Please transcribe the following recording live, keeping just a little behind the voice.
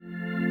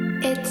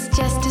It's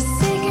just a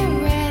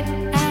cigarette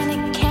and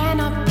it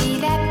cannot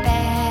be that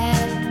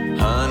bad.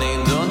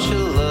 Honey, don't you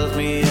love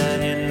me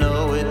and you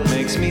know it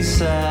makes me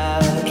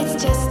sad.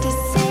 It's just a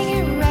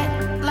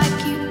cigarette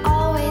like you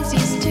always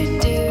used to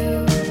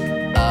do.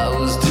 I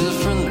was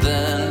different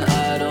then,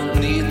 I don't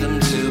need them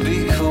to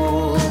be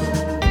cool.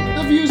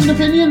 The views and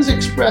opinions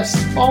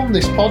expressed on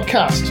this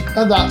podcast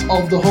are that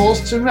of the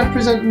hosts and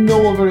represent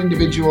no other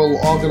individual,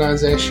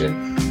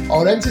 organisation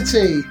or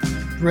entity.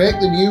 Break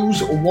the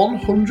news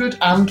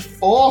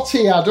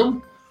 140,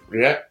 Adam.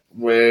 Yeah,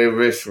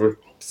 we're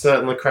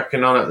certainly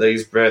cracking on at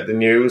these Break the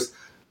News,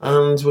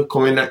 and we're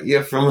coming at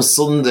you from a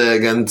Sunday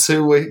again,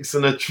 2 weeks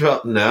in a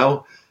trot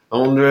now. I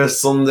wonder if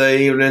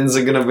Sunday evenings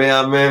are going to be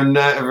our main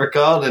night of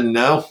recording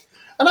now.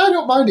 And I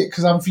don't mind it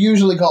because I've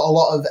usually got a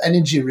lot of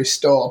energy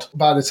restored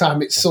by the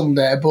time it's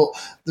Sunday, but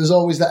there's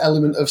always that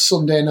element of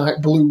Sunday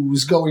night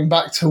blues going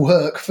back to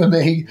work for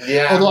me.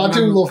 Yeah, although I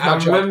do love my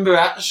job. I remember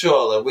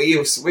actually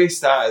we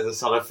started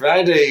this on a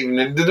Friday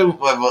evening, didn't we?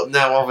 But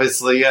now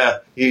obviously, yeah,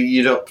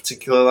 you don't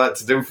particularly like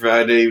to do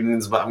Friday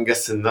evenings, but I'm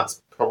guessing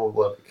that's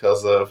probably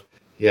because of,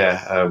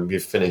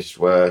 you've finished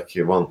work,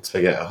 you want to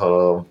get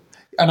home.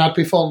 And I'd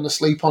be falling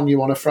asleep on you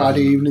on a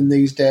Friday evening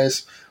these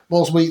days.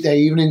 Most weekday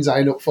evenings I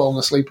end up falling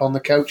asleep on the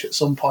couch at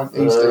some point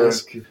these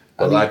days.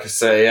 But like I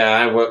say,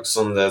 I work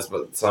Sundays,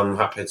 but I'm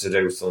happy to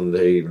do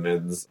Sunday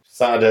evenings.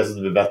 Saturdays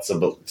would be better,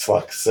 but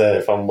like I say,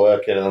 if I'm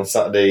working on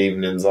Saturday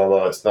evenings,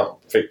 although it's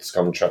not fixed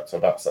contract,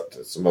 I've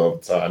accepted some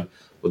overtime,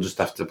 we'll just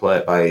have to play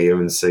it by ear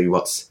and see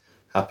what's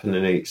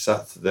happening each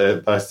Saturday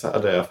by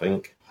Saturday, I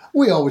think.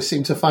 We always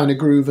seem to find a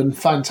groove and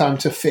find time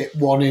to fit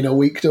one in a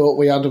week, don't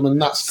we, Adam?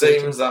 And that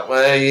seems that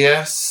way,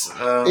 yes.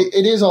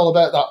 It is all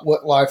about that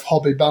work-life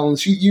hobby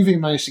balance. You've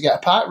even managed to get a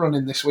park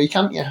running this week,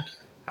 haven't you?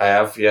 I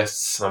have,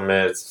 yes. I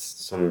made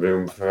some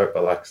room for it,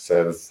 but like I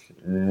said, there's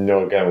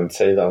no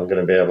guarantee that I'm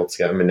going to be able to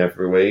get them in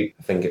every week.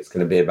 I think it's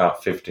going to be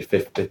about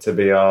 50-50, to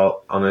be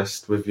all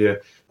honest with you.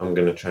 I'm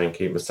going to try and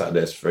keep my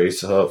Saturdays free,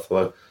 so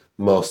hopefully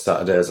most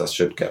Saturdays I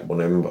should get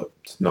one in, but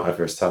not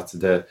every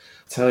Saturday.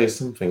 Tell you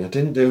something, I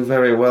didn't do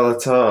very well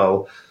at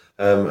all.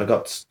 I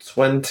got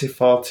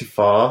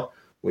 20.44,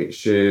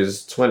 which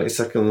is 20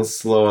 seconds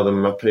slower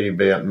than my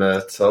PB at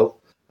Myrtle,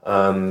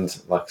 and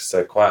like I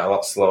said, quite a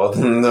lot slower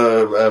than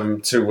the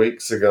 2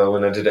 weeks ago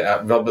when I did it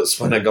at Roberts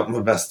when I got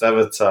my best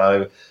ever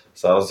time.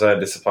 So I was very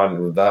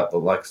disappointed with that, but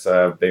like I said,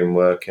 I've been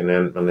working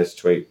and managed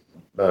to eat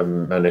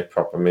many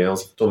proper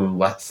meals. I've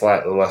done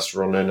slightly less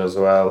running as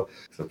well,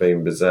 because I've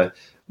been busy,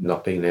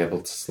 not being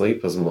able to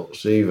sleep as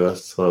much either,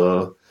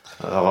 so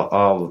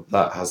all of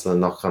that has a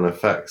knock-on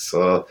effect.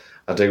 So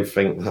I do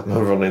think that my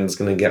running's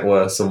going to get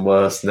worse and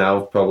worse now,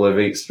 probably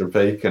reached a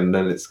peak, and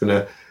then it's going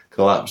to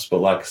collapse.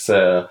 But like I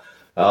say, it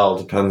all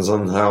depends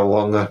on how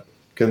long I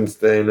can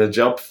stay in a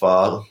job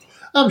for.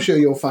 I'm sure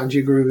you'll find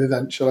your groove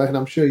eventually, and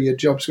I'm sure your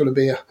job's going to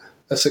be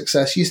a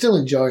success. You're still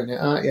enjoying it,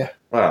 aren't you?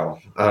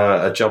 Well,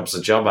 a job's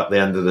a job at the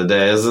end of the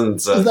day, isn't it?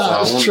 So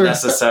I wouldn't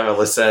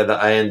necessarily say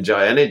that I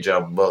enjoy any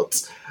job,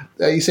 but...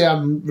 You see,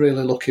 I'm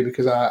really lucky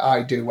because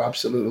I do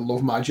absolutely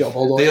love my job,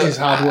 although it is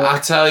hard work. I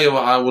tell you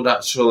what I would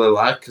actually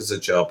like as a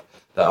job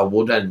that I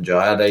would enjoy.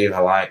 I'd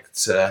either like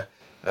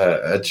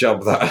a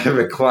job that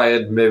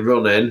required me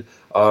running,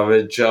 or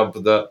a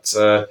job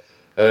that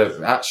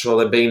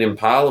actually being in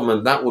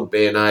Parliament. That would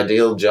be an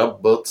ideal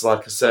job, but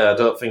like I say, I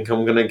don't think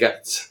I'm going to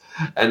get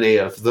any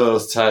of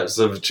those types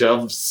of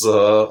jobs,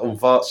 so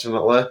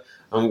unfortunately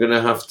I'm going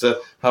to have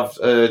jobs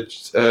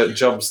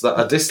that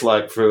I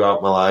dislike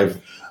throughout my life.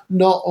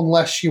 Not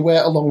unless you wait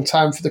a long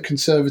time for the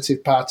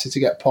Conservative Party to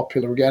get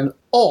popular again,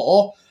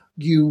 or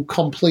you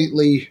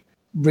completely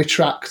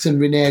retract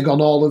and renege on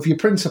all of your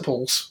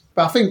principles.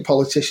 But I think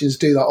politicians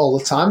do that all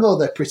the time, though.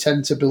 They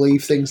pretend to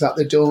believe things that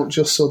they don't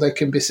just so they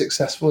can be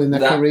successful in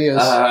their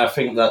careers. I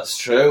think that's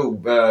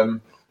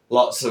true.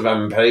 Lots of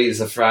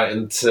MPs are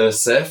frightened to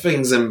say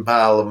things in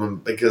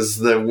Parliament because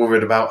they're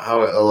worried about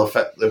how it'll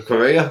affect their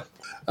career.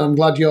 I'm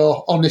glad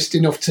you're honest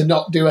enough to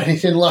not do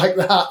anything like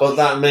that. But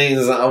that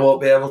means that I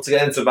won't be able to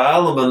get into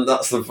Parliament.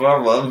 That's the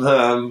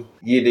problem.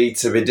 You need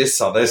to be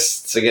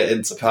dishonest to get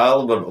into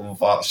Parliament,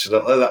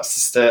 unfortunately. That's the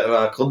state of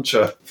our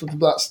country.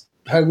 That's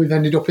how we've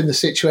ended up in the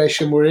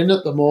situation we're in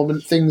at the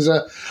moment. Things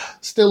are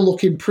still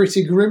looking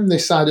pretty grim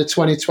this side of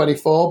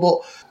 2024,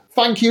 but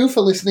thank you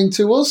for listening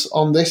to us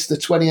on this, the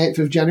 28th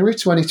of January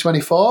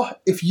 2024.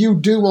 If you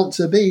do want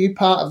to be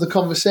part of the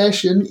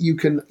conversation, you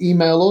can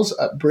email us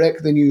at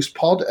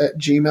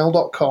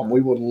breakthenewspod@gmail.com.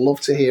 We would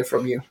love to hear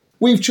from you.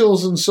 We've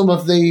chosen some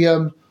of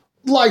the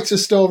lighter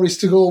stories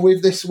to go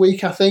with this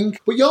week, I think.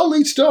 But your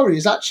lead story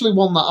is actually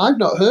one that I've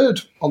not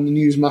heard on the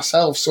news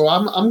myself, so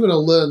I'm going to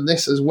learn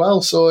this as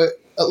well. So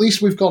at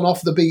least we've gone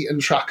off the beaten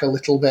track a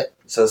little bit.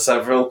 So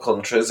several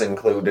countries,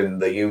 including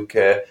the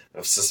UK,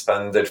 have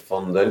suspended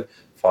funding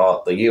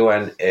for the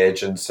UN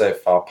Agency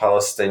for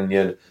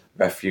Palestinian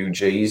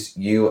Refugees,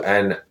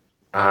 UNRWA.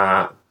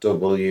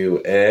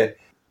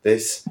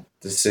 This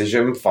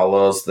decision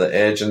follows the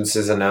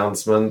agency's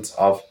announcement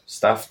of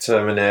staff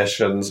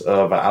terminations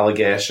over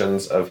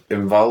allegations of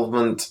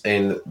involvement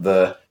in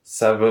the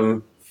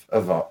 7th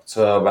of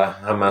October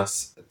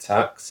Hamas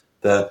attacks.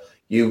 The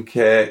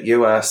UK,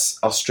 US,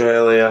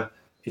 Australia,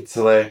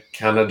 Italy,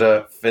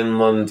 Canada,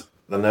 Finland,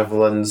 the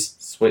Netherlands,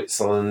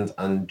 Switzerland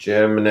and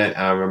Germany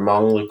are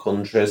among the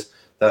countries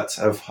that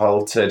have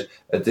halted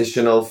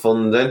additional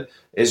funding.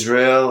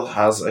 Israel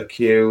has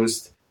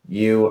accused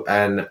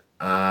UNRWA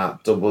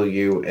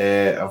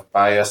of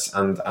bias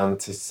and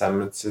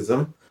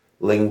anti-Semitism,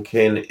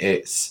 linking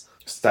its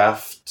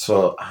staff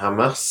to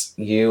Hamas.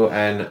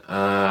 UNRWA,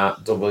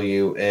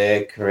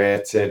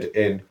 created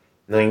in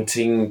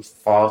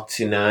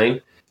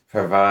 1949,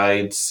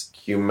 provides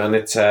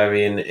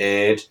humanitarian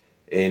aid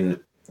in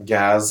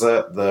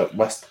Gaza, the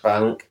West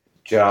Bank,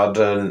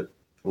 Jordan,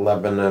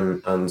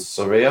 Lebanon and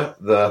Syria.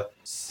 The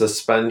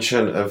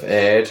suspension of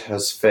aid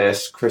has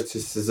faced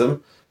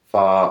criticism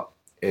for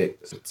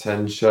its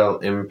potential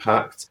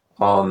impact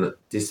on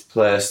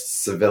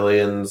displaced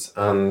civilians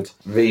and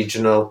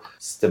regional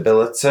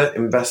stability.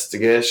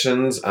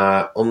 Investigations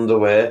are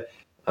underway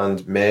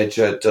and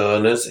major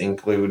donors,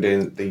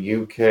 including the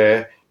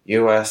UK,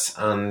 US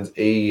and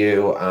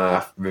EU,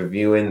 are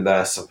reviewing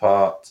their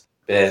support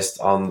based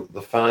on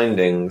the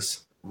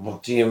findings.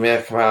 What do you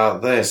make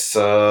about this?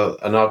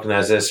 An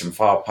organisation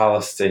for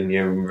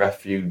Palestinian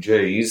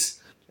refugees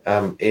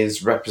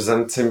is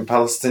representing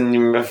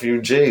Palestinian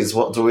refugees.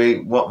 What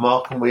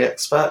more can we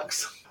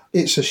expect?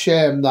 It's a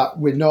shame that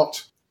we're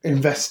not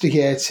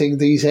investigating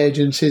these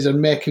agencies and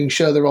making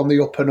sure they're on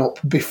the up and up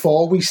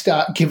before we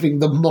start giving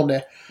them money.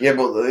 Yeah,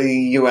 but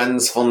the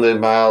UN's funded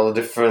by all the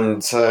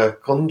different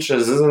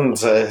countries,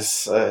 isn't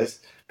it?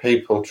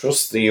 People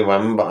trust the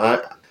UN,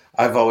 but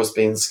I've always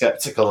been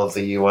sceptical of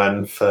the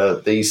UN for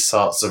these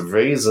sorts of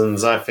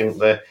reasons. I think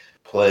they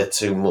play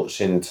too much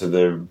into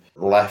the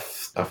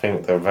left. I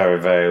think they're very,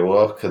 very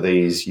woke,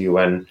 these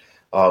UN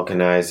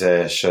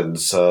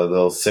organisations, so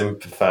they'll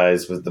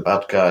sympathise with the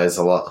bad guys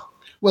a lot.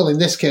 Well, in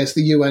this case,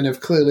 the UN have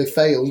clearly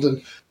failed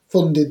and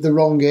funded the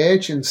wrong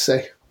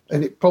agency.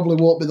 And it probably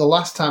won't be the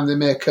last time they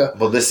make a...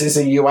 But this is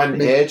a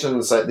UN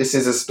agency. This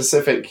is a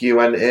specific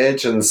UN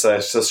agency.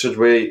 So should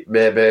we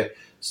maybe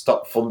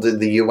stop funding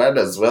the UN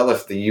as well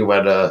if the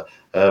UN are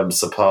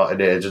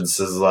supporting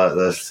agencies like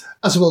this?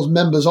 I suppose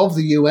members of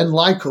the UN,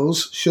 like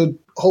us, should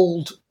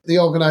hold the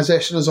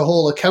organisation as a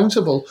whole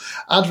accountable.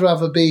 I'd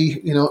rather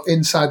be,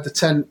 inside the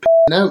tent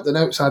p***ing out than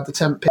outside the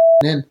tent p***ing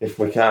in. If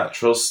we can't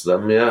trust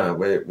them,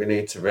 we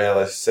need to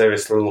really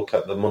seriously look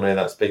at the money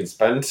that's being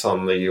spent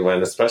on the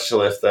UN,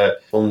 especially if they're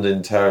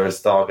funding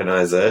terrorist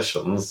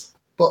organisations.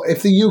 But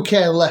if the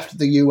UK left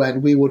the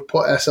UN, we would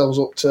put ourselves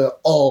up to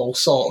all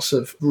sorts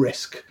of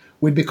risk.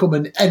 We'd become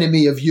an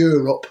enemy of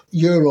Europe.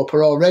 Europe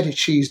are already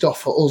cheesed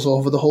off at us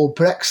over the whole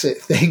Brexit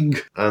thing.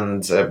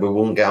 And we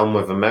wouldn't get on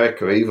with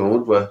America either,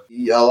 would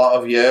we? A lot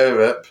of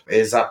Europe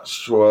is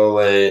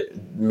actually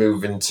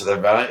moving to the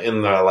right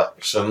in their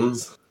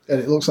elections. And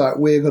it looks like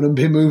we're going to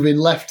be moving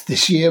left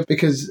this year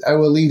because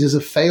our leaders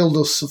have failed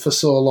us for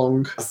so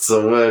long.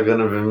 So we're going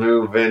to be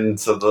moving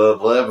to the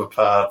Labour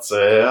Party,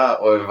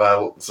 aren't we, by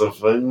the looks of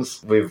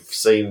things? We've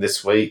seen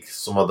this week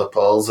some of the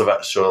polls have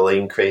actually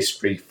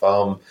increased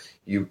Reform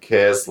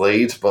UK's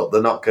lead, but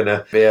they're not going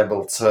to be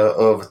able to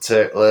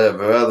overtake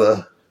Labour, are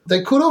they?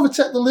 They could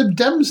overtake the Lib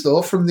Dems,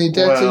 though, from the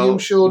data you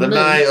showed me. They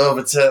might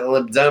overtake the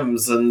Lib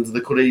Dems, and they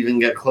could even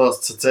get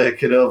close to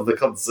taking over the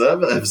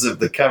Conservatives if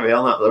they carry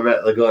on at the rate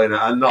they're going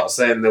at. I'm not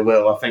saying they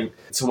will. I think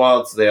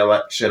towards the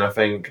election, I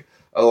think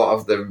a lot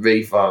of the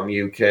Reform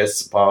UK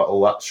support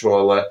will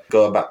actually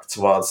go back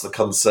towards the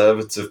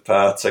Conservative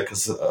Party,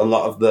 because a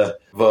lot of the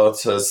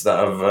voters that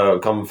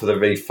have gone for the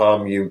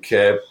Reform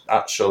UK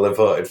actually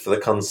voted for the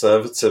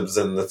Conservatives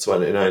in the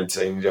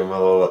 2019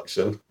 general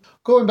election.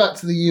 Going back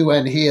to the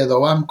UN here,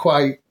 though, I'm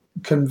quite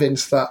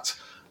convinced that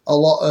a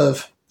lot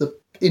of the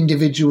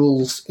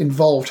individuals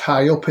involved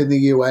high up in the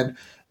UN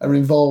are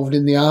involved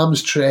in the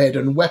arms trade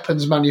and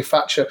weapons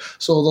manufacture.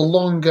 So the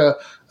longer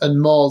and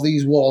more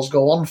these wars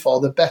go on for,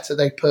 the better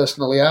they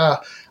personally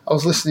are. I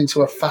was listening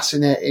to a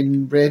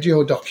fascinating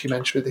radio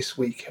documentary this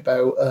week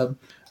about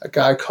a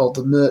guy called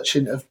the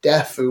Merchant of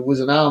Death, who was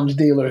an arms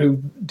dealer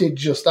who did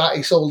just that.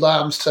 He sold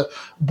arms to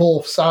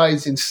both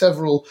sides in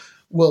several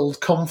world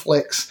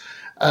conflicts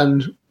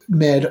and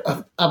made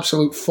an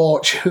absolute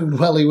fortune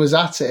while he was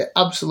at it.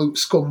 Absolute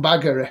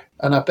scumbaggery.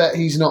 And I bet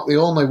he's not the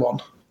only one.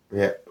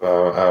 Yeah,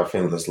 well, I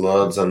think there's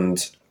loads,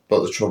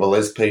 but the trouble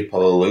is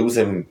people are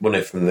losing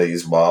money from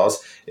these wars.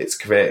 It's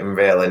creating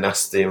really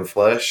nasty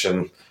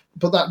inflation.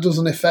 But that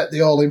doesn't affect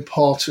the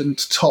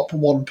all-important top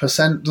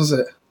 1%, does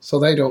it? So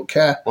they don't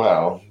care.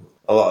 Well,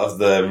 a lot of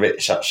the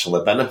rich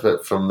actually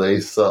benefit from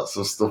these sorts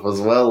of stuff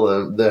as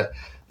well.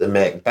 They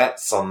make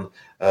bets on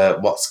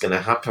what's going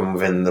to happen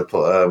within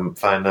the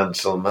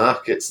financial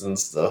markets and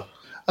stuff.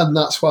 And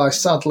that's why,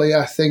 sadly,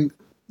 I think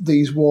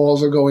these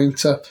wars are going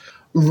to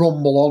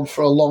rumble on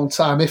for a long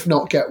time, if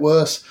not get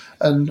worse.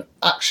 And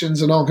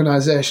actions and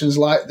organisations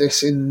like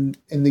this in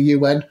the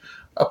UN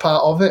are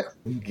part of it.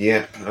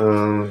 Yep,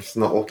 it's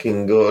not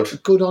looking good.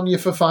 Good on you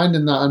for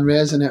finding that and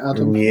raising it,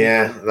 Adam.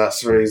 Yeah,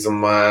 that's the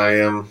reason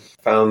why I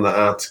found that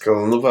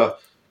article. Another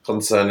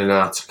concerning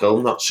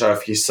article. Not sure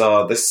if you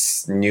saw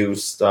this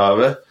news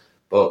story,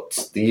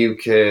 but the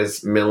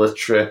UK's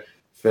military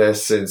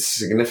facing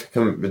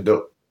significant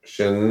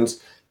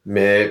reductions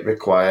may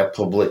require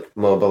public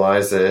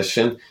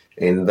mobilisation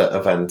in the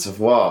event of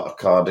war,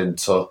 according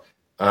to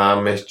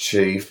Army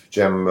Chief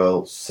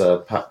General Sir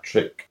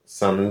Patrick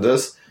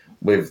Sanders,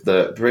 with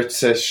the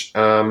British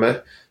Army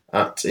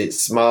at its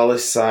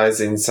smallest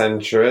size in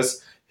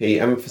centuries. He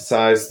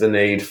emphasised the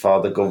need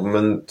for the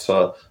government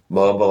to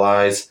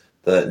mobilise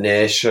the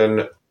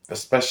nation,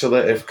 especially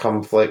if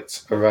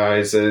conflict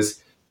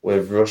arises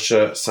with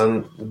Russia.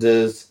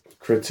 Sanders,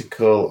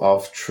 critical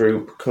of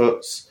troop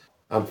cuts,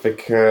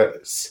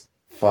 advocates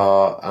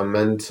for a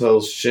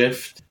mental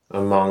shift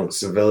among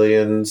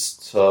civilians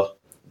to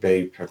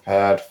be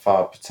prepared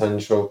for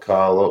potential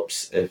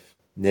call-ups if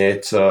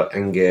NATO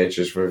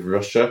engages with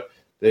Russia.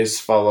 This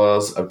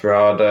follows a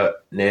broader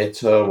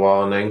NATO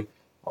warning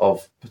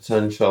of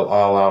potential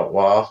all-out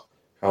war,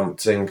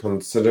 prompting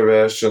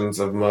considerations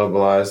of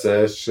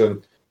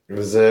mobilisation,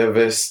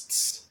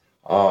 reservists,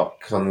 or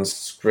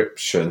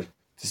conscription.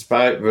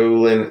 Despite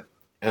ruling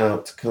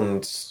out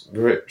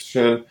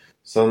conscription,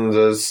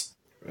 Sanders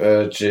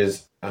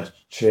urges a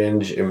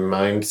change in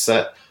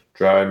mindset,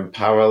 drawing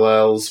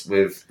parallels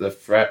with the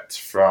threat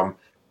from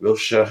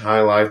Russia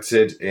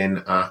highlighted in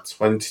a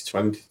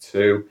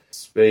 2022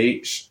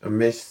 speech.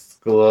 Amidst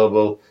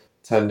global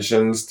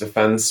tensions,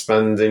 defence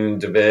spending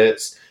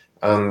debates,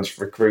 and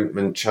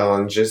recruitment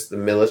challenges, the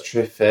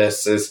military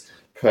faces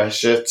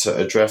pressure to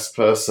address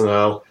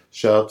personnel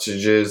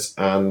shortages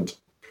and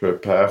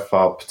prepare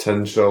for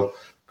potential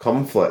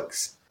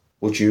conflicts.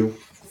 Would you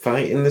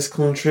fight in this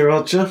country,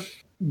 Roger?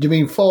 Do you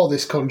mean for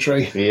this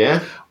country?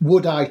 Yeah.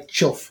 Would I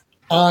chuff?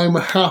 I'm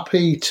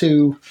happy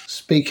to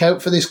speak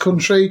out for this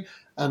country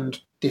and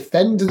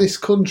defend this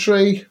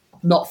country,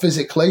 not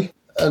physically,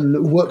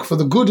 and work for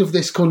the good of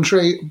this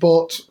country,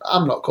 but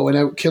I'm not going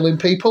out killing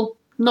people.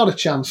 Not a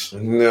chance.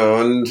 No,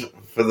 and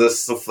for the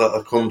stuff that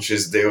the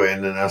country's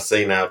doing, and I've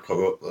seen how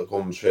corrupt the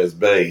country has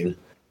been,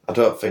 I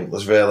don't think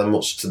there's really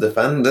much to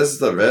defend, is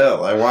there,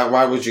 really?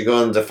 Why would you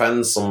go and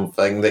defend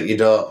something that you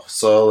don't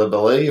solely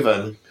believe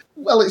in?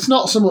 Well, it's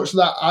not so much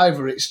that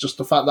either, it's just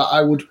the fact that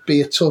I would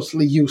be a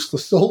totally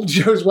useless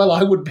soldier as well.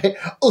 I would be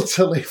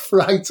utterly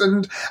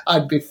frightened.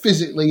 I'd be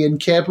physically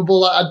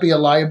incapable. I'd be a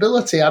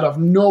liability. I'd have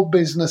no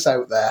business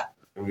out there.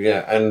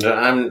 Yeah, and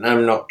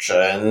I'm not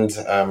trained.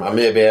 I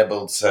may be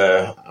able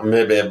to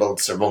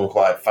run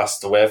quite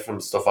fast away from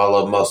stuff,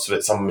 although most of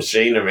it's on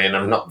machinery, and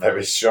I'm not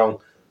very strong.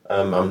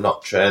 I'm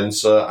not trained,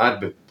 so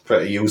I'd be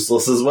pretty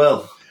useless as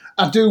well.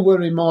 I do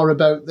worry more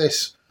about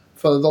this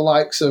for the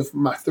likes of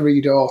my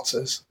 3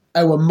 daughters.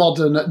 Our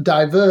modern,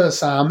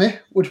 diverse army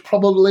would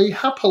probably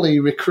happily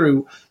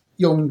recruit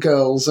young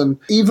girls and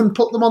even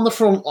put them on the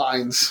front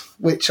lines,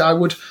 which I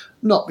would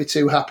not be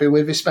too happy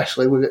with,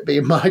 especially with it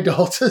being my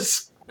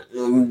daughters.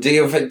 Do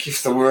you think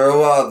if there were a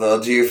war,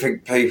 though, do you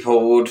think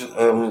people would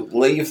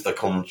leave the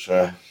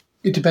country?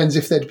 It depends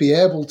if they'd be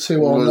able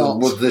to or not.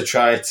 Would they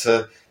try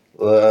to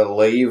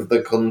leave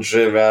the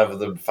country rather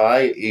than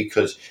fight? You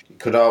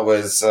could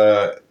always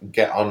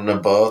get on a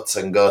boat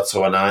and go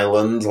to an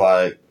island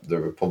like the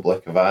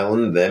Republic of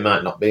Ireland. They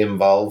might not be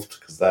involved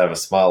because they're a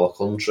smaller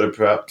country,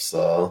 perhaps.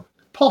 So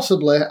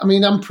possibly. I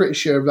mean, I'm pretty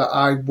sure that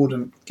I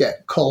wouldn't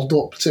get called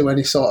up to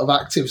any sort of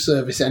active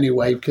service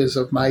anyway because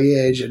of my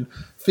age and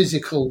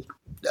physical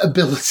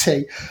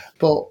ability.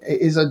 But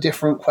it is a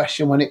different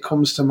question when it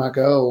comes to my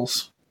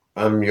girls.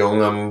 I'm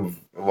young.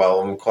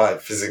 I'm quite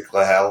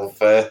physically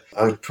healthy.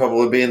 I'd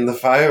probably be in the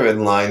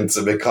firing line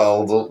to be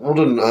called up,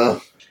 wouldn't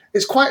I?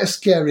 It's quite a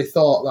scary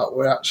thought that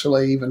we're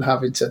actually even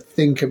having to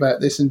think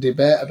about this and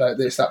debate about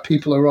this, that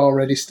people are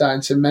already starting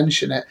to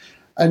mention it.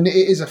 And it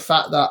is a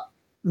fact that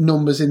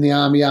numbers in the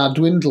army are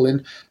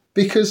dwindling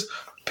because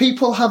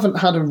people haven't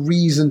had a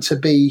reason to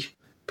be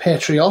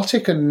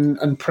patriotic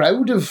and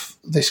proud of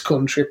this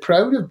country,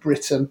 proud of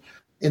Britain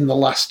in the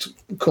last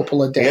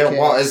couple of decades.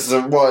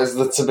 Yeah, what is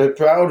there to be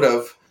proud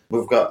of?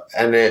 We've got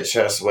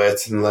NHS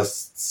waiting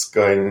lists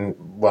going,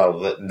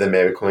 well, they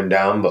may be coming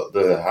down, but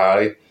they're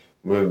high.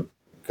 We've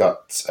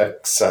got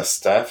excess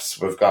deaths.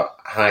 We've got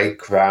high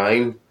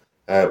crime,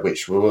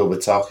 which we will be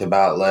talking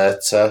about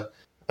later.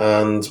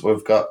 And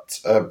we've got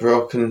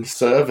broken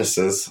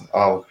services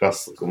all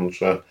across the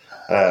country.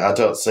 I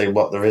don't see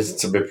what there is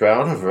to be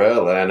proud of,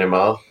 really,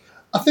 anymore.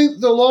 I think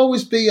there'll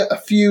always be a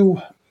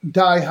few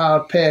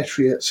die-hard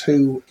patriots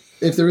who,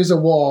 if there is a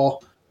war,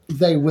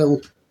 they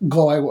will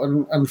go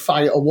out and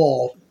fight a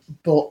war.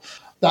 But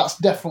that's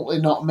definitely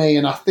not me,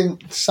 and I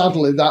think,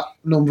 sadly, that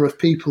number of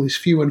people is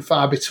few and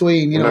far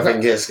between. I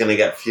think it's going to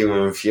get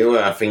fewer and fewer.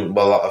 I think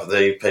a lot of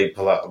the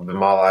people that will be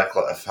more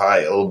likely to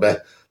fight will be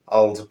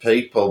older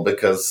people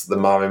because they're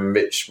more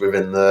enriched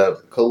within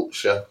the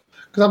culture.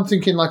 Because I'm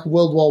thinking like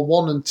World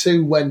War I and II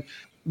when,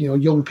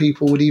 young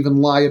people would even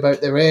lie about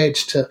their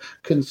age to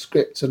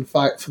conscript and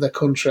fight for their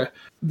country.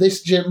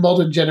 This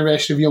modern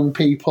generation of young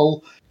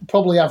people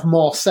probably have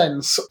more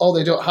sense, or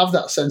they don't have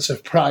that sense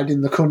of pride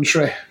in the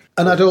country.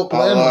 And I don't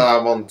blame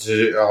them.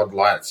 I'd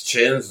like to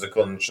change the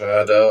country.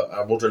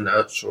 I wouldn't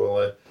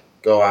actually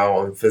go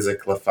out and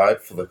physically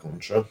fight for the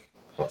country.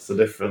 What's the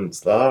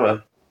difference there? Eh?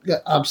 Yeah,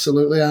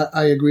 absolutely.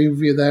 I agree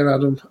with you there,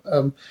 Adam.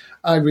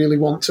 I really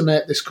want to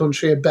make this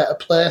country a better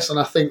place, and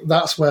I think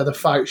that's where the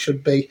fight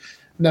should be.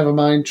 Never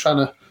mind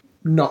trying to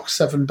knock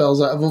 7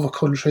 bells out of other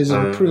countries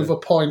and prove a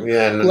point.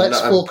 Yeah,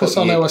 Let's focus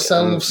on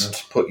ourselves.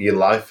 And put your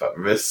life at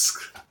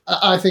risk.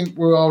 I think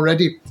we're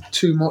already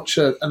too much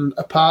a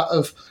part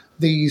of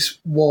these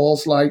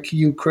wars like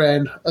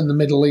Ukraine and the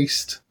Middle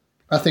East.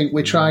 I think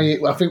we've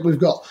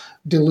got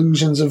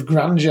delusions of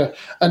grandeur,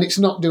 and it's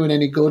not doing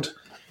any good.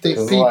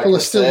 People are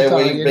still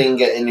dying. We've been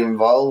getting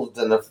involved,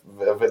 and I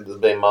think there's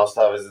been more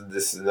stories of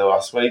this in the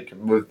last week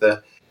with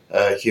the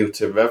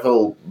Houthi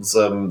rebels.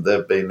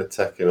 They've been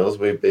attacking us,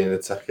 we've been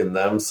attacking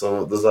them,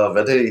 so there's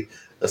already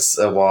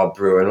a war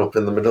brewing up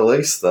in the Middle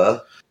East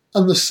there.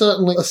 And there's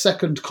certainly a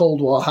second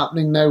Cold War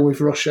happening now with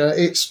Russia.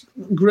 It's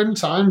grim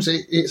times,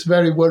 it's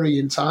very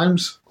worrying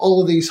times. All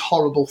of these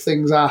horrible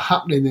things are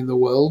happening in the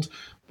world,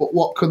 but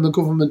what can the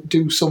government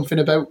do something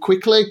about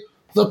quickly?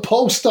 The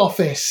Post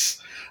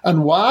Office!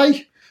 And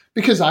why?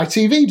 Because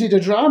ITV did a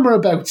drama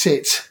about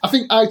it. I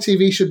think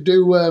ITV should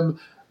do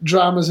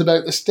dramas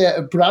about the state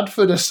of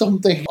Bradford or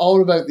something, or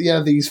about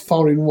these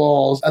foreign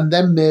wars, and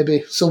then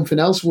maybe something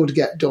else would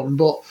get done.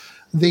 But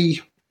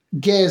the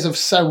gaze of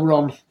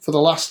Sauron for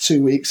the last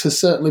 2 weeks has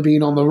certainly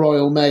been on the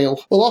Royal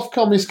Mail. Well,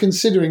 Ofcom is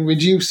considering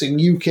reducing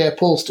UK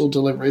postal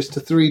deliveries to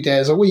 3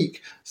 days a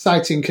week,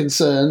 citing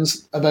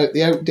concerns about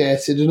the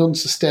outdated and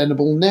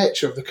unsustainable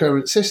nature of the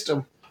current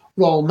system.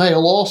 Royal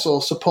Mail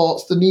also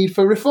supports the need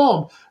for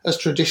reform as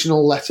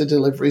traditional letter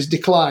deliveries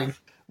decline,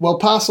 while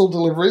parcel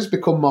deliveries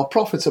become more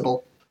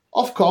profitable.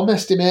 Ofcom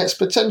estimates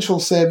potential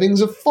savings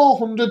of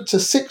 400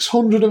 to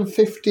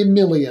 650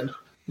 million.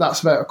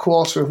 That's about a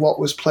quarter of what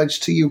was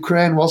pledged to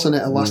Ukraine, wasn't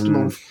it, last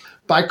month?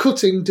 By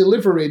cutting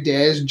delivery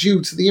days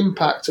due to the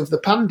impact of the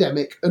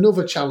pandemic and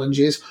other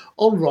challenges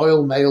on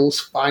Royal Mail's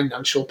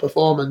financial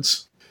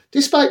performance.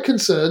 Despite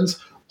concerns,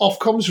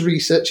 Ofcom's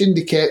research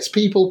indicates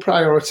people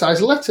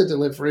prioritise letter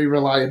delivery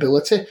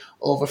reliability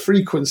over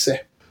frequency.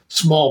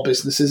 Small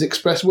businesses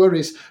express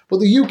worries, but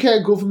the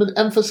UK government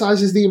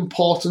emphasises the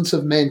importance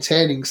of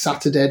maintaining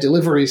Saturday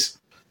deliveries.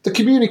 The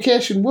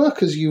Communication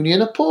Workers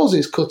Union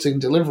opposes cutting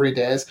delivery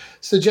days,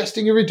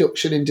 suggesting a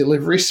reduction in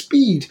delivery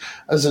speed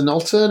as an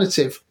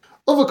alternative.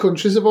 Other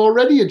countries have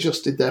already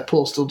adjusted their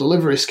postal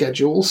delivery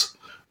schedules.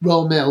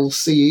 Royal Mail's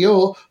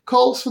CEO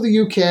calls for the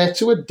UK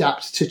to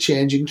adapt to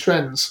changing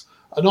trends,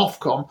 and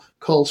Ofcom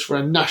calls for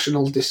a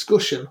national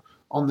discussion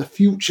on the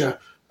future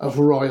of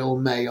Royal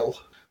Mail.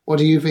 What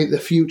do you think the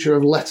future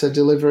of letter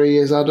delivery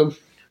is, Adam?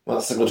 Well,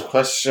 that's a good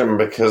question,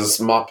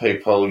 because more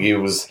people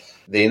use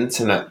the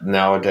internet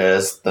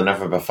nowadays than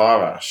ever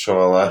before,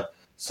 actually.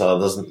 So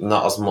there's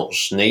not as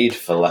much need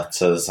for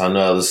letters. I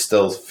know there's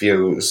still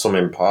some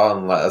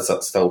important letters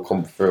that still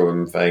come through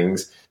and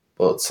things,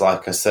 but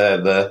like I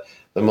said, they're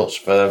much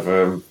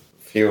fewer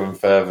and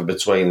further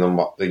between than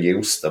what they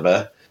used to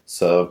be.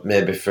 So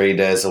maybe 3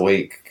 days a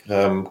week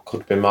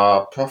could be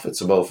more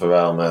profitable for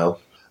Royal Mail.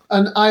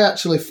 And I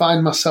actually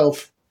find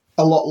myself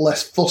a lot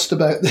less fussed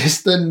about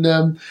this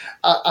than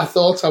I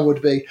thought I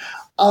would be.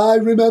 I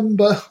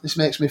remember, this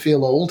makes me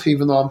feel old,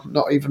 even though I'm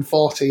not even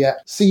 40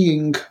 yet,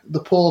 seeing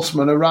the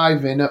postman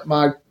arriving at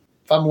my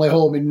family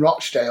home in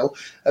Rochdale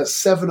at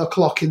 7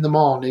 o'clock in the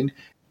morning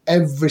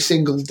every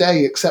single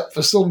day except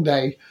for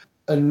Sunday.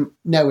 And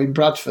now in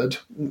Bradford,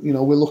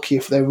 we're lucky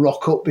if they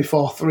rock up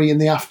before 3 in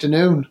the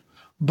afternoon.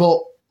 But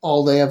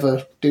all they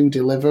ever do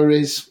deliver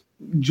is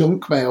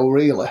junk mail,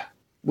 really.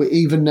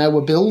 Even now,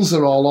 our bills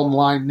are all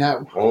online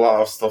now. A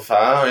lot of stuff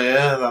are,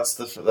 yeah. That's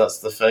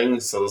the thing.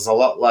 So there's a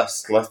lot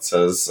less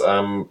letters.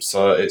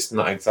 So it's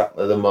not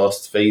exactly the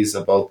most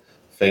feasible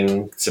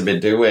thing to be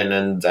doing.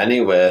 And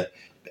anyway,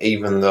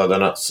 even though they're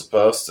not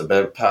supposed to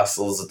be,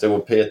 parcels do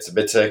appear to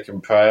be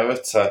taking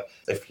priority.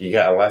 If you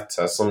get a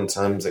letter,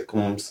 sometimes it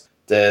comes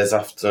days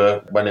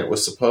after when it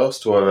was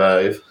supposed to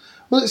arrive.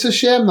 Well, it's a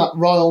shame that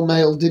Royal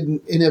Mail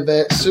didn't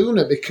innovate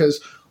sooner,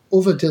 because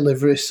other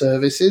delivery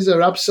services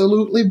are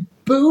absolutely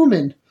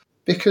booming,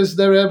 because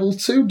they're able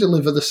to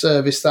deliver the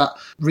service that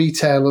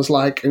retailers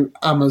like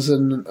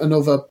Amazon and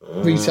other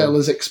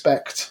retailers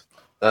expect.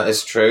 That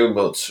is true,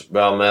 but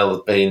Royal Mail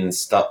has been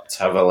stopped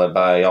heavily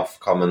by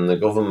Ofcom and the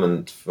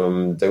government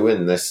from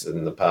doing this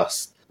in the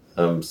past.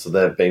 So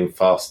they've been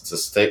forced to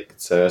stick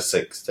to a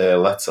 6-day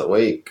letter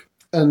week.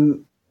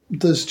 And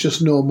there's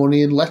just no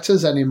money in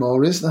letters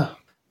anymore, is there?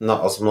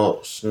 Not as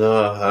much,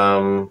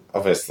 no.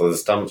 Obviously, the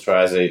stamps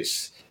rise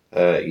each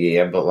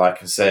year, but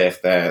like I say,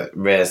 if they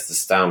raise the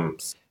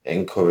stamps, it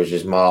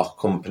encourages more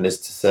companies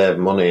to save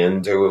money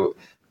and do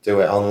it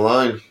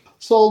online.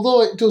 So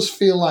although it does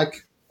feel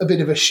like a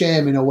bit of a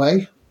shame in a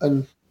way,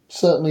 and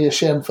certainly a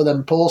shame for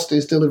them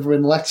posties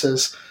delivering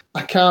letters,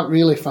 I can't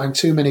really find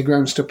too many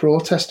grounds to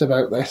protest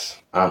about this.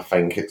 I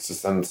think it's a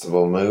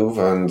sensible move,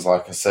 and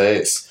like I say,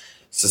 it's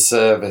a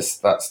service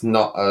that's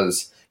not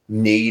as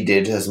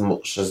needed as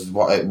much as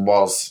what it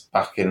was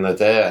back in the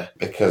day,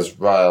 because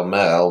Royal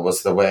Mail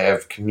was the way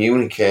of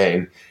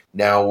communicating.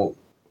 Now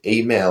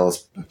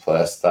emails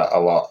replaced that a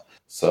lot,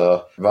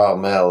 so Royal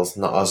Mail's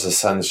not as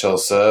essential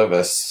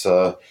service,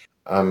 so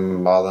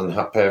I'm more than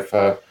happy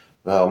for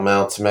Royal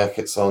Mail to make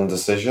its own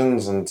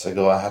decisions and to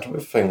go ahead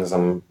with things.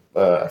 I'm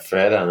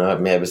afraid, I know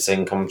it may be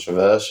seen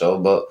controversial,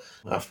 but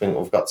I think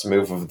we've got to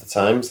move with the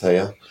times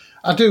here.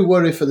 I do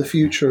worry for the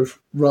future of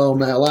Royal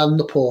Mail and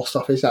the Post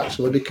Office,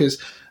 actually,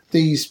 because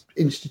these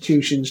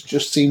institutions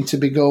just seem to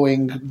be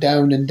going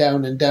down and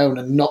down and down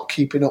and not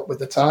keeping up with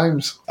the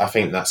times. I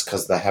think that's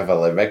because they're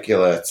heavily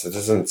regulated,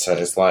 isn't it?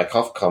 It's like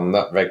Ofcom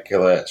that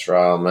regulates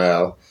Royal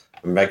Mail,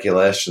 and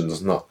regulation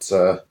does not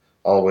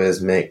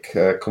always make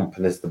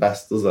companies the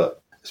best, does it?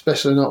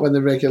 Especially not when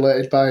they're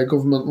regulated by a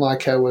government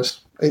like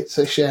ours. It's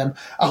a shame.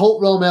 I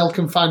hope Royal Mail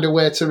can find a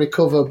way to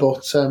recover,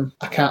 but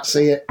I can't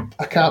see it.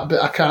 I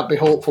can't be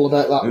hopeful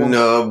about that one.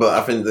 No, but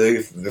I think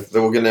if they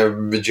were going to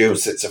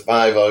reduce it to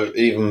 5 or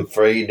even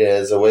 3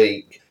 days a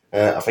week,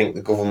 I think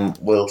the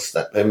government will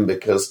step in,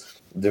 because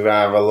there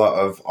are a lot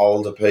of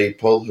older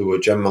people who are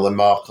generally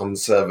more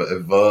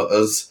conservative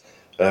voters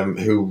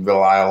who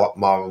rely a lot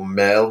more on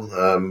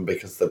mail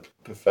because they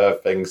prefer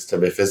things to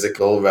be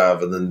physical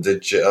rather than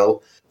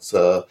digital.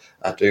 So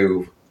I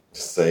do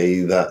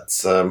see that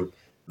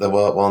they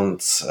won't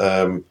want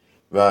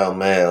Royal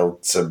Mail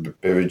to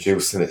be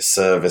reducing its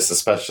service,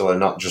 especially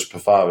not just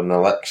before an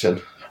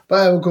election.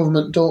 But our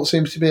government don't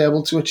seem to be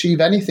able to achieve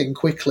anything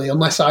quickly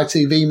unless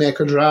ITV make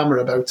a drama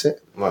about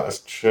it. That's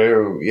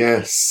true,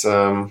 yes,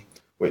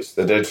 which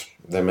they did.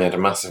 They made a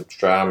massive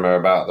drama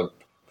about the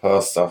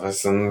Post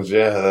Office, and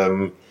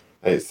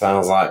it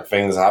sounds like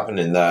things are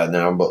happening there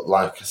now, but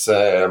like I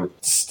say,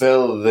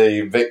 still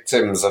the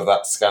victims of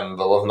that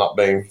scandal have not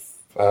been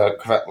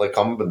correctly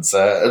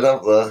compensated,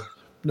 have they?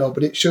 No,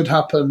 but it should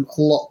happen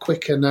a lot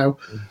quicker now.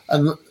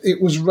 And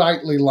it was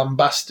rightly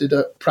lambasted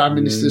at Prime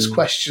Minister's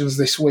questions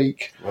this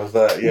week. Was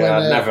that? Yeah,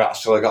 I never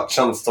actually got a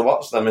chance to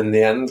watch them in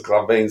the end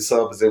because I've been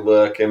so busy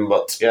working,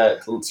 but yeah, it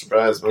doesn't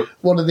surprise me.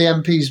 One of the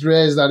MPs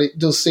raised that it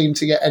does seem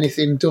to get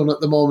anything done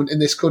at the moment in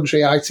this country,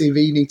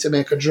 ITV need to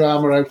make a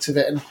drama out of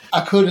it. And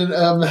I couldn't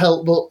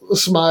help but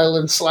smile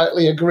and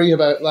slightly agree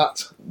about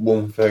that.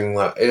 One thing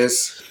that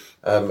is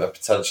a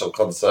potential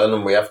concern,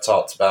 and we have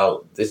talked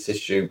about this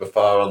issue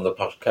before on the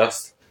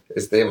podcast,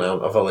 is the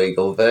amount of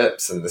illegal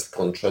vapes in this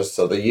country.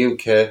 So the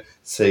UK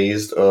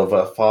seized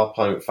over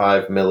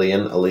 4.5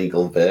 million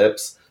illegal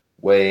vapes,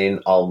 weighing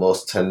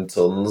almost 10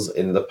 tonnes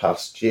in the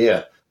past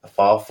year, a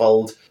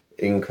fourfold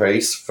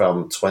increase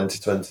from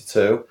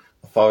 2022.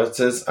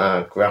 Authorities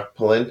are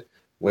grappling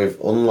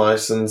with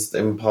unlicensed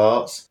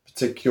imports,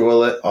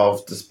 particularly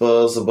of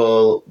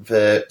disposable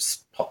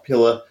vapes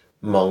popular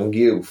among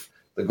youth.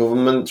 The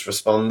government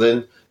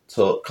responding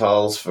to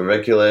calls for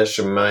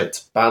regulation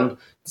might ban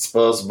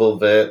disposable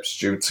vapes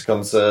due to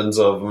concerns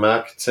over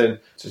marketing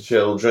to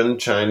children.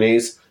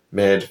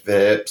 Chinese-made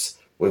vapes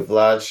with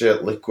larger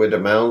liquid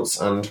amounts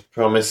and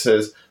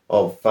promises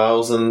of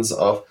thousands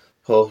of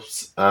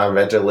puffs are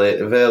readily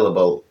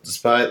available.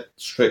 Despite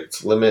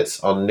strict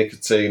limits on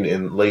nicotine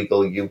in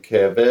legal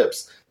UK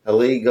vapes,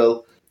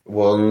 illegal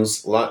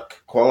ones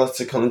lack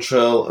quality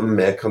control and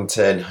may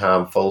contain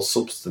harmful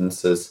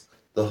substances.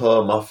 The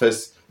Home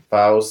Office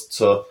vows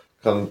to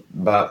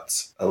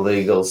combat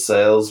illegal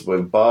sales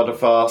with border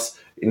force,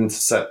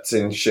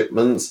 intercepting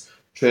shipments,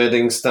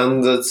 trading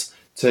standards.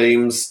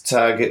 Teams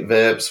target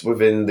vapes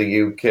within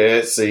the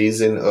UK,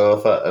 seizing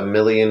over 1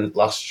 million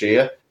last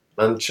year.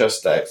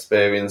 Manchester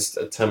experienced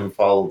a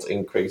tenfold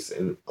increase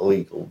in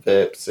illegal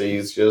vape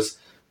seizures,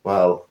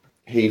 while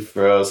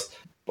Heathrow's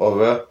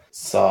borough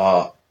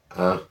saw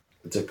a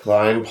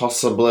decline,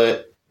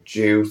 possibly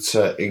due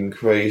to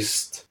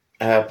increased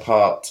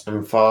airport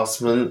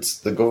enforcement.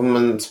 The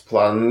government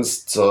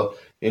plans to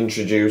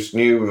introduce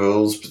new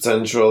rules,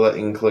 potentially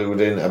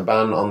including a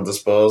ban on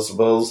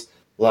disposables,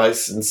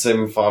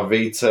 licensing for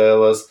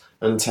retailers,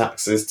 and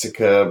taxes to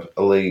curb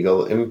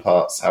illegal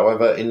imports.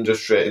 However,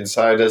 industry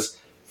insiders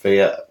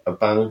fear a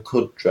ban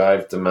could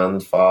drive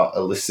demand for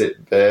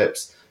illicit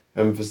vapes,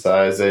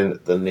 emphasising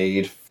the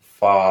need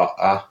for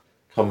a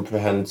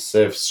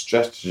comprehensive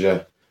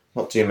strategy.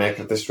 What do you make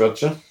of this,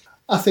 Roger?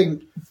 I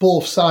think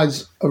both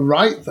sides are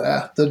right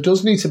there. There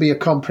does need to be a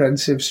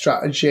comprehensive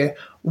strategy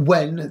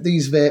when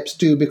these vapes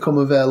do become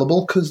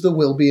available, because there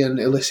will be an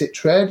illicit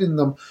trade in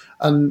them.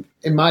 And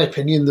in my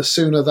opinion, the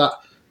sooner that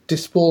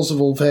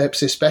disposable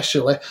vapes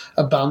especially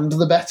are banned,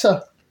 the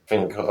better. I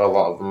think a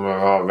lot of them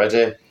are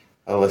already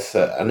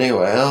illicit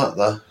anyway, aren't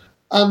they?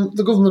 And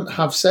the government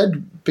have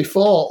said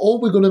before,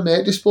 we're going to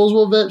make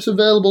disposable vapes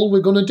available, we're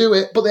going to do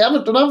it. But they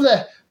haven't done, have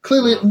they?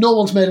 Clearly no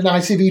one's made an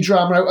ITV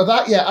drama out of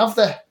that yet, have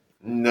they?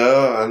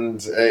 No, and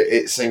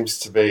it seems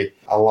to be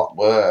a lot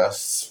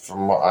worse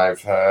from what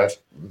I've heard.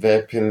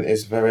 Vaping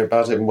is very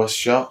bad in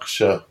West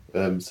Yorkshire.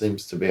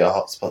 Seems to be a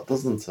hotspot,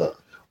 doesn't it?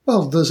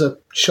 Well, there's a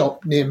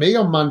shop near me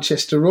on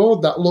Manchester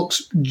Road that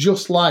looks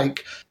just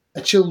like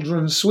a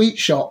children's sweet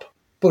shop.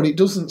 but it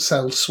doesn't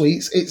sell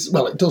sweets. It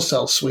does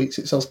sell sweets.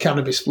 It sells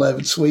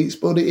cannabis-flavoured sweets,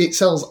 but it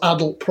sells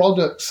adult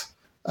products.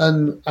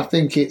 And I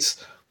think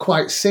it's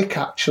quite sick,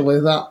 actually,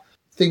 that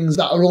things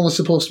that are only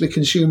supposed to be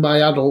consumed by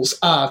adults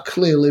are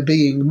clearly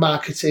being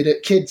marketed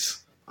at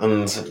kids.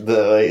 And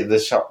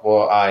the shop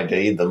won't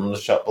ID them. The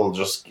shop will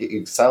just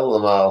sell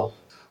them all.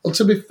 Well,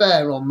 to be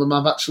fair on them,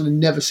 I've actually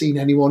never seen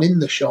anyone in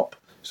the shop.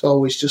 It's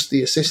always just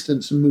the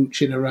assistants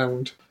mooching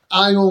around.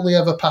 I only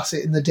ever pass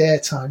it in the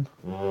daytime,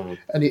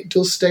 and it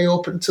does stay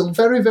open until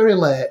very, very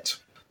late.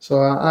 So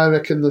I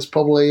reckon there's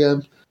probably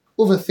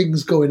other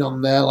things going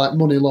on there, like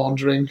money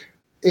laundering.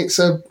 It's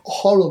a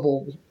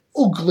horrible,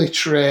 ugly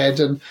trade,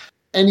 and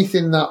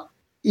anything that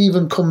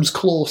even comes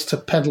close to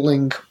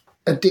peddling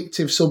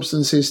addictive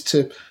substances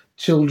to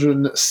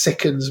children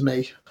sickens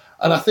me.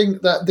 And I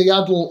think that the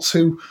adults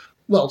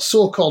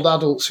so-called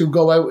adults who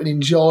go out and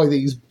enjoy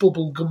these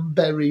bubblegum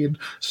berry and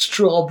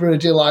strawberry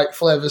delight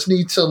flavours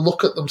need to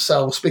look at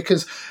themselves,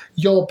 because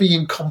you're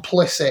being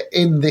complicit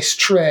in this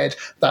trade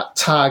that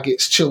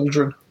targets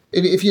children.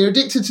 If you're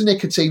addicted to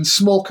nicotine,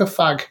 smoke a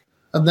fag,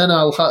 and then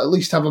I'll at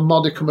least have a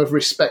modicum of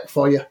respect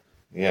for you.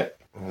 Yeah,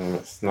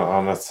 it's not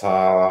on at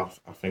all.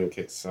 I think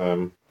it's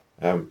an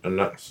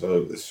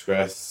absolute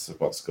disgrace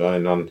of what's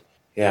going on.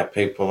 Yeah,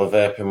 people are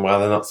vaping while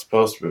they're not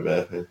supposed to be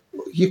vaping.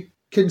 You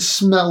can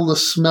smell the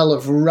smell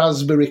of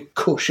raspberry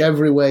kush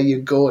everywhere you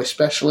go,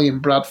 especially in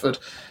Bradford.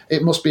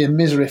 It must be a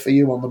misery for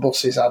you on the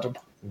buses, Adam.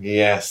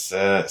 Yes,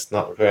 it's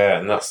not great,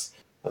 and that's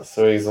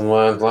the reason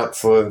why I'd like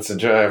to learn to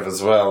drive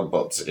as well.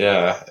 But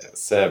yeah,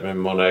 it's saving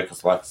money,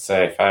 because like I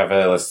say, if I have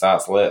early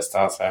starts, late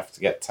starts, I have to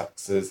get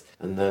taxis,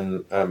 and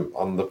then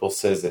on the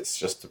buses it's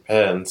just a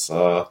pain.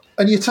 So,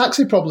 and your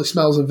taxi probably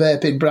smells of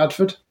vape in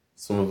Bradford.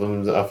 Some of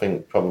them I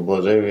think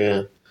probably do,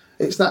 yeah.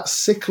 It's that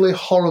sickly,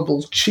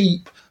 horrible,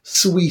 cheap,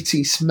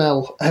 sweety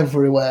smell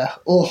everywhere.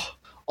 Oh,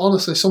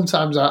 honestly,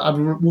 sometimes I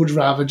would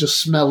rather just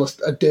smell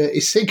a dirty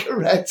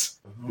cigarette.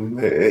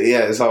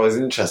 Yeah, it's always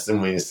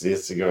interesting when you see a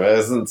cigarette,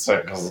 isn't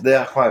it? Because they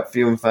are quite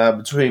few and far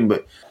between,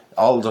 but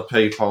older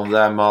people,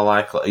 they're more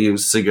likely to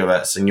use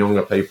cigarettes, and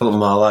younger people are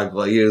more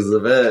likely to use the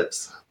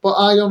vapes. But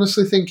I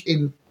honestly think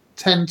in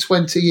 10,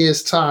 20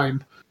 years'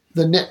 time,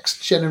 the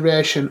next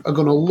generation are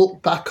going to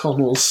look back on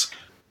us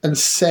and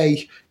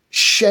say,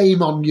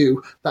 shame on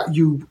you that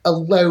you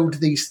allowed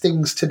these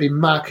things to be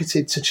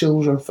marketed to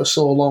children for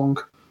so long.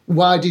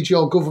 Why did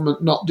your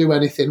government not do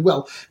anything?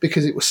 Well,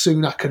 because it was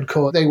Sunak and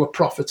Co. They were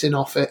profiting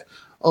off it.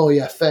 Oh,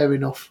 yeah, fair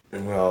enough.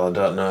 Well, I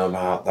don't know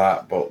about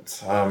that,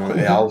 but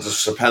it all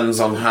just depends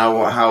on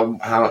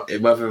how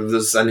whether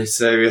there's any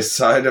serious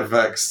side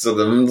effects to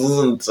them,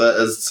 doesn't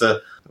it, as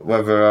to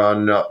whether or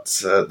not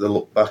they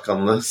look back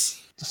on this.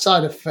 The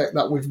side effect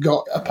that we've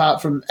got, apart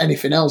from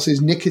anything else,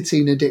 is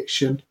nicotine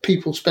addiction.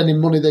 People spending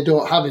money they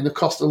don't have in the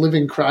cost of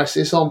living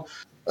crisis on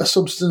a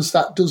substance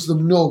that does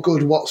them no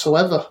good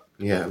whatsoever.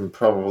 Yeah, and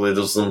probably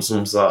does them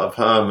some sort of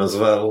harm as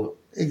well.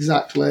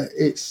 Exactly.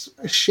 It's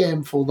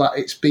shameful that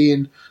it's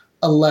being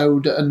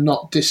allowed and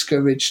not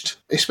discouraged,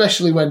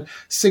 especially when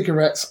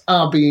cigarettes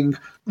are being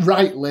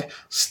rightly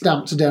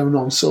stamped down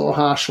on so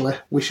harshly.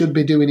 We should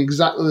be doing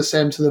exactly the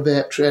same to the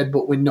vape trade,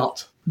 but we're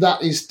not.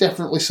 That is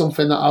definitely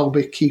something that I'll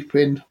be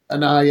keeping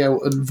an eye out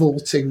and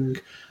voting.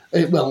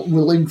 It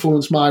will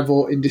influence my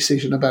voting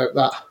decision about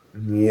that.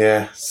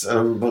 Yes,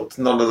 but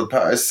none of the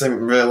parties seem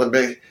to really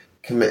be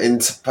committing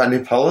to any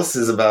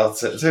policies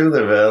about it, do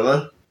they,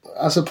 really?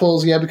 I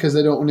suppose, yeah, because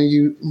they don't want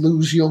to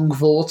lose young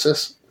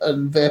voters,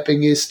 and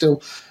vaping is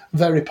still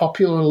very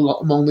popular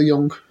among the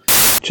young.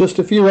 Just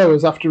a few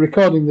hours after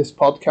recording this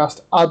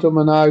podcast, Adam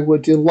and I were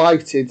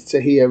delighted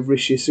to hear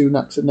Rishi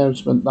Sunak's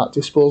announcement that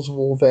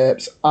disposable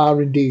vapes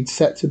are indeed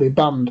set to be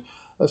banned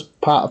as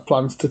part of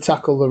plans to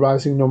tackle the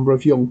rising number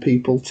of young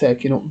people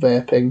taking up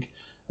vaping,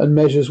 and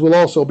measures will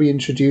also be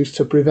introduced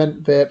to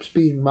prevent vapes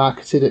being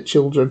marketed at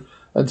children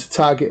and to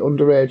target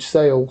underage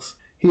sales.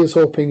 He is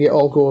hoping it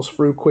all goes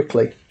through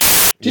quickly.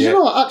 Did you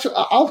know actually,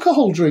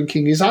 alcohol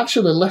drinking is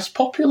actually less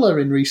popular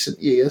in recent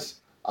years?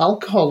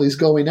 Alcohol is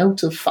going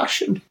out of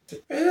fashion.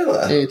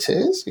 Really? It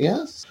is,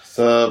 yes.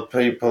 So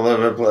people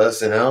are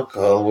replacing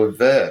alcohol with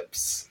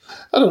vapes?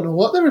 I don't know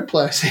what they're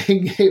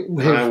replacing it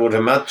with. I would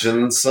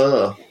imagine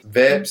so.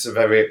 Vapes are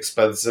very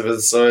expensive,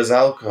 and so is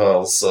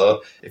alcohol.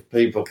 So if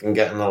people can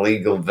get an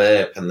illegal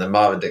vape and they're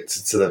more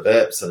addicted to the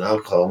vapes than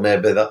alcohol,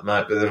 maybe that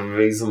might be the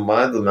reason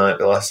why there might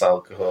be less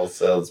alcohol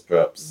sales,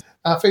 perhaps.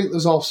 I think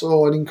there's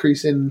also an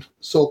increase in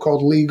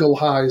so-called legal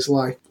highs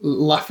like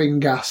laughing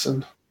gas,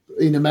 and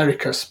in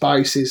America,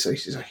 spice is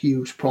a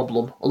huge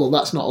problem, although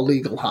that's not a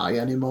legal high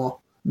anymore.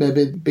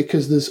 Maybe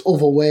because there's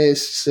other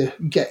ways to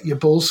get your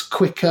buzz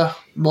quicker,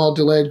 more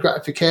delayed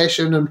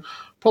gratification, and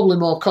probably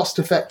more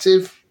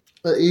cost-effective.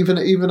 Even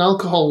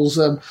alcohol's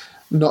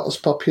not as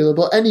popular,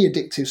 but any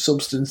addictive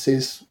substance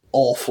is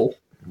awful.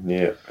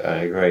 Yeah, I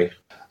agree.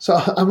 So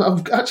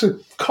I've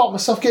actually caught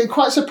myself getting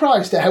quite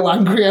surprised at how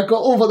angry I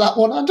got over that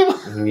one,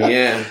 Adam.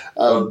 Yeah,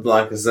 but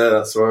like I said,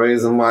 that's the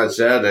reason why I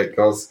shared it,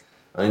 because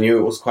I knew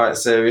it was quite a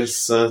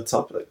serious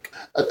topic.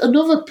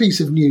 Another piece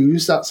of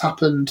news that's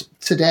happened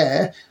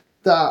today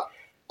that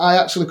I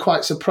actually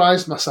quite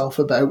surprised myself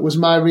about was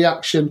my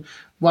reaction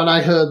when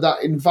I heard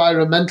that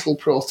environmental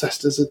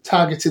protesters had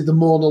targeted the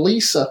Mona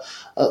Lisa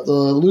at the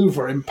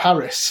Louvre in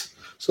Paris.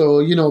 So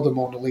you know the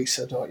Mona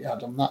Lisa, don't you,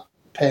 Adam? That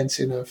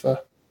painting of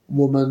a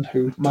woman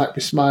who might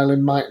be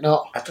smiling, might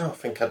not. I don't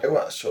think I do,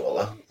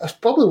 actually. That's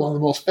probably one of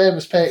the most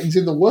famous paintings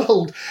in the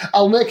world.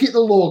 I'll make it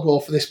the logo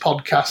for this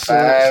podcast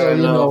so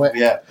you know it.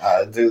 Yeah,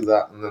 I'll do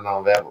that and then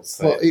I'll be able to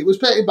say But it was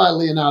painted by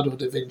Leonardo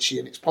da Vinci,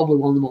 and it's probably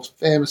one of the most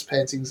famous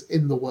paintings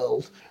in the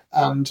world.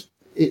 And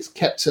it's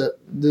kept at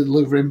the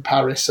Louvre in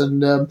Paris,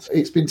 and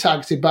it's been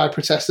targeted by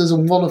protesters,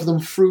 and one of them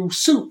threw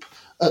soup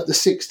at the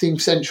 16th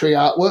century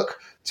artwork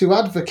to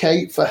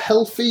advocate for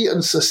healthy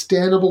and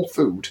sustainable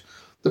food.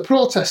 The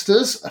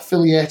protesters,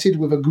 affiliated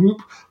with a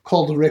group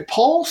called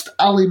Riposte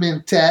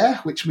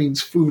Alimentaire, which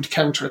means food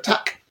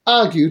counterattack,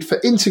 argued for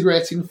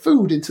integrating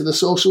food into the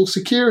social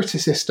security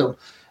system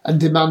and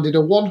demanded a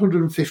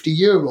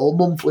 €150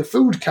 monthly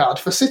food card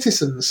for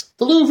citizens.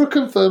 The Louvre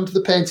confirmed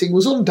the painting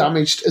was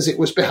undamaged as it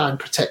was behind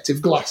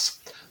protective glass.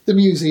 The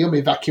museum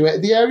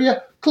evacuated the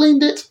area,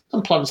 cleaned it,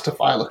 and plans to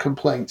file a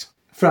complaint.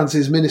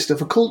 France's Minister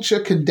for Culture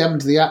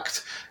condemned the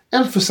act,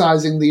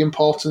 emphasising the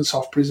importance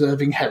of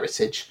preserving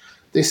heritage.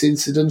 This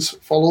incident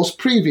follows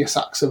previous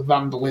acts of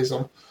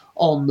vandalism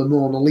on the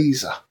Mona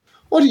Lisa.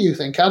 What do you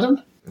think,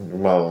 Adam?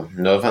 Well,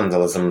 no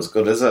vandalism's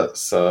good, is it?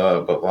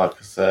 So, but like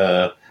I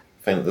say, I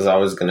think there's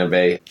always going to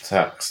be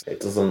attacks. It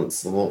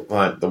doesn't look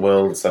like the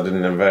world's heading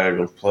in a very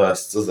good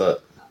place, does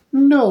it?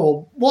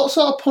 No. What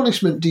sort of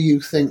punishment do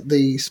you think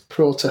these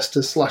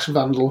protesters /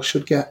 vandals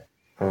should get?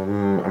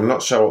 I'm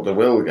not sure what they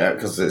will get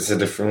because it's a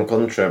different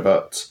country,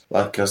 but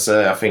like I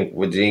say, I think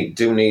we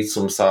do need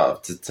some sort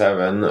of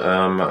deterrent.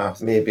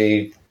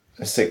 Maybe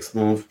a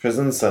 6-month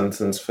prison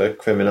sentence for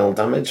criminal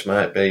damage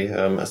might be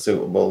a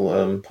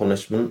suitable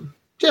punishment.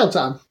 Jail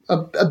time.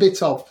 A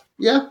bit of,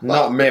 yeah?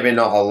 Maybe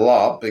not a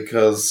lot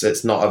because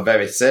it's not a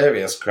very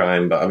serious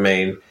crime, but I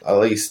mean, at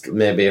least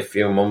maybe a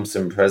few months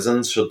in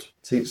prison should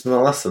teach them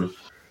a lesson.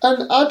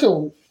 And I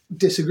don't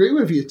disagree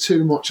with you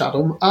too much,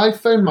 Adam. I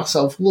found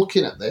myself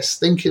looking at this,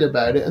 thinking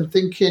about it, and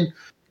thinking,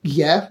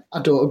 yeah,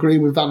 I don't agree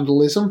with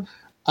vandalism,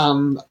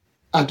 and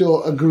I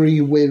don't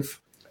agree with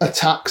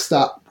attacks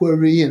that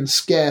worry and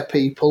scare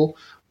people.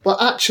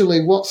 But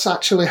actually, what's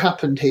actually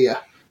happened here?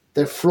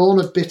 They've thrown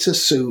a bit of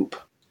soup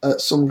at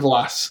some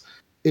glass.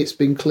 It's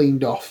been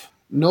cleaned off.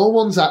 No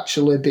one's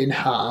actually been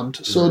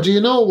harmed. So do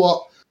you know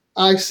what?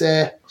 I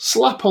say,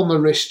 slap on the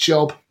wrist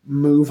job,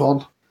 move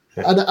on.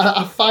 And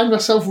I find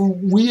myself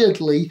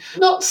weirdly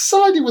not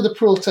siding with the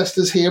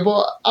protesters here,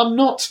 but I'm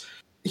not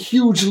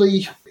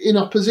hugely in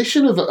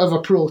opposition of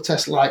a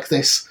protest like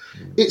this.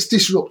 It's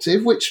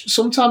disruptive, which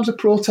sometimes a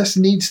protest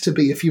needs to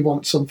be if you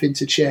want something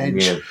to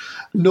change. Yeah.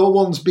 No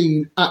one's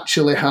been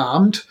actually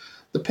harmed.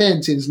 The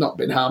painting's not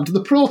been harmed.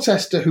 The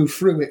protester who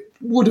threw it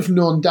would have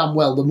known damn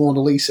well the Mona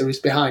Lisa is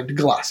behind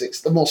glass.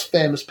 It's the most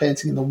famous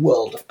painting in the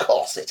world. Of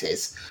course it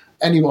is.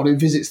 Anyone who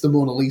visits the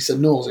Mona Lisa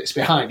knows it's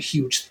behind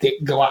huge,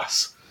 thick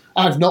glass.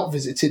 I've not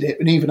visited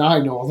it, and even I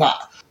know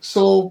that.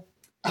 So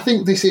I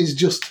think this is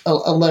just a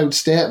loud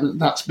statement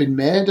that's been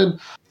made, and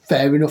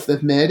fair enough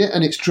they've made it,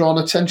 and it's drawn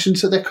attention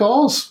to their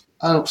cause.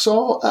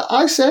 So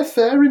I say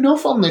fair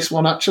enough on this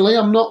one, actually.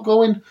 I'm not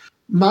going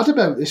mad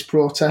about this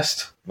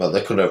protest. But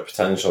they could have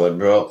potentially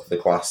broke the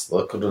glass,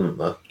 though, couldn't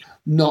they?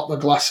 Not the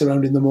glass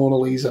surrounding the Mona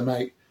Lisa,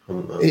 mate.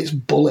 It's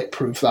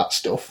bulletproof, that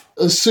stuff.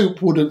 A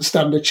soup wouldn't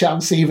stand a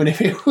chance even if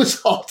it was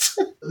hot.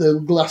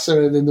 The glass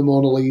surrounding the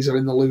Mona Lisa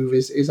in the Louvre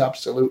is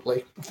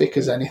absolutely thick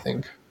as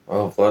anything.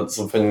 Well, I've learned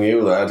something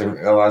new there. I didn't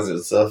realise it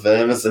was so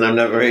famous, and I've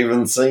never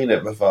even seen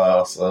it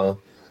before, so...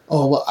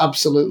 Oh, well,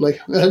 absolutely.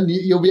 And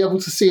you'll be able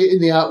to see it in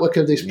the artwork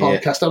of this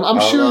podcast. Yeah. I'm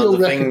sure you'll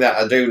The thing that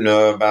I do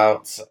know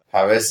about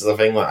Paris, the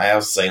thing that I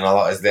have seen a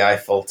lot, is the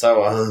Eiffel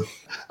Tower.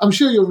 I'm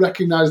sure you'll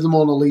recognise the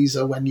Mona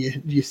Lisa when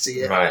you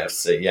see it. Might have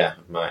seen, yeah,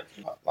 might.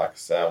 Like I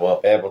say, I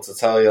won't be able to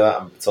tell you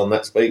that until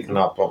next week, and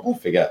I'll probably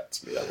forget,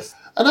 to be honest.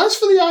 And as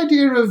for the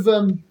idea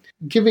of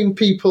giving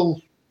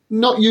people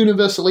not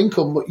universal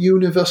income, but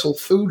universal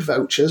food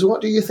vouchers,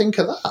 what do you think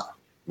of that?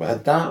 Well,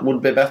 that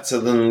would be better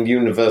than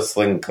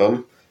universal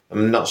income.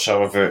 I'm not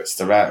sure whether it's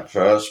the right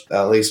approach.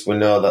 At least we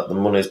know that the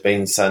money's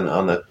being spent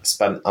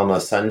on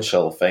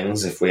essential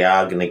things if we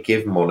are going to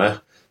give money.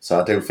 So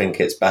I do think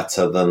it's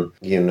better than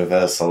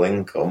universal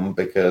income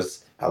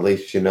because at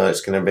least you know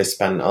it's going to be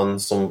spent on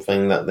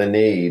something that they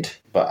need.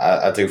 But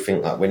I do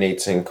think that we need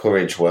to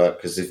encourage work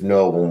because if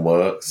no one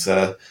works,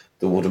 there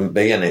wouldn't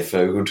be any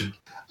food.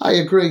 I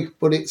agree,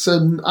 but it's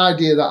an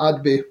idea that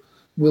I'd be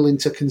willing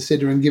to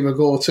consider and give a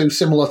go to,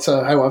 similar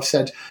to how I've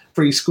said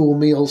free school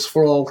meals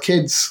for all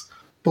kids.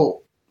 But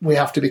we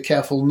have to be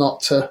careful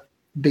not to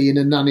be in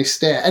a nanny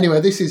state. Anyway,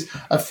 this is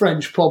a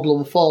French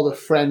problem for the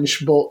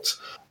French, but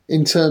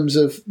in terms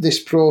of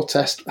this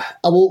protest,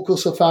 I won't go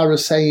so far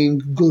as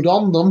saying good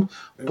on them,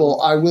 but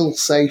I will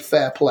say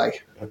fair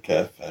play.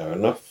 Okay, fair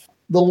enough.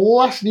 The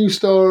last news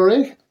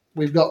story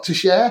we've got to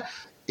share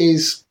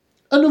is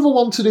another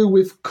one to do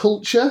with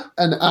culture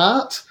and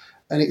art,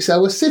 and it's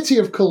our city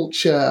of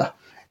culture.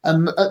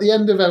 And at the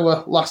end of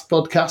our last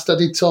podcast, I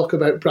did talk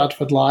about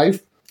Bradford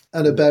Live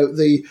and about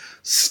the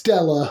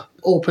stellar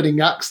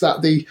opening acts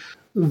that the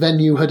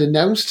venue had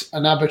announced,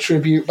 an ABBA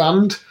tribute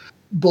band.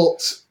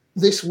 But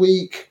this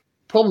week,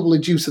 probably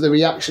due to the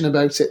reaction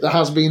about it, there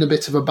has been a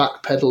bit of a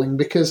backpedaling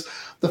because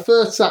the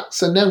first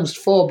acts announced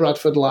for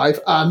Bradford Live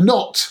are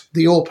not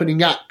the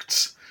opening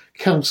acts,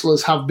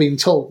 councillors have been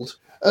told.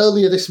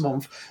 Earlier this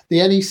month,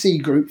 the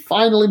NEC group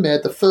finally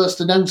made the first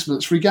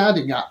announcements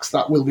regarding acts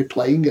that will be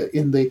playing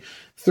in the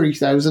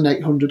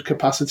 3,800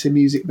 capacity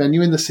music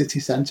venue in the city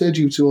centre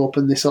due to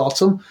open this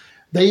autumn.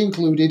 They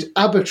included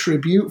ABBA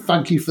tribute,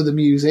 Thank You for the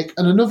Music,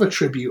 and another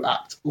tribute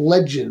act,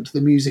 Legend,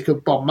 the music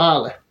of Bob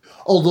Marley.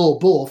 Although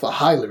both are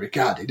highly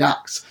regarded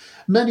acts,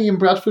 many in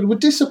Bradford were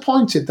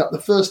disappointed that the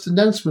first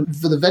announcement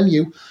for the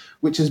venue,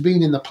 which has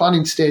been in the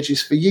planning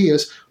stages for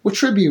years, were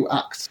tribute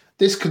acts.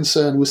 This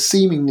concern was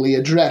seemingly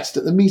addressed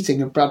at the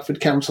meeting of Bradford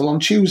Council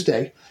on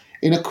Tuesday.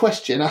 In a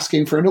question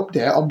asking for an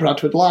update on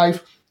Bradford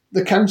Live,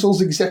 the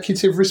council's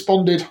executive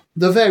responded,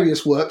 "The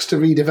various works to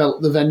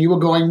redevelop the venue are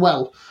going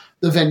well.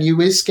 The venue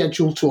is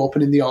scheduled to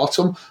open in the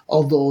autumn,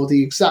 although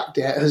the exact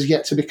date has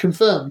yet to be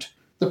confirmed.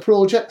 The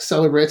project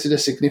celebrated a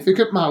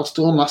significant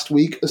milestone last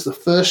week as the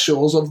first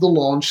shows of the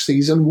launch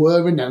season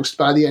were announced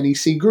by the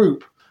NEC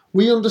Group.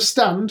 We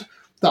understand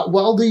that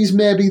while these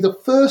may be the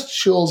first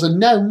shows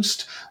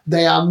announced,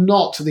 they are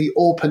not the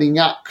opening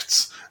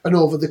acts. And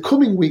over the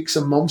coming weeks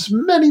and months,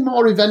 many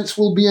more events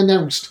will be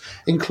announced,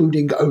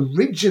 including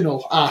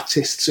original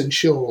artists and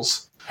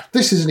shows.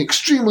 This is an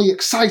extremely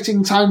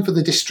exciting time for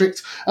the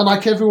district, and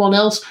like everyone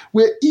else,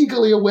 we're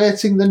eagerly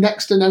awaiting the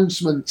next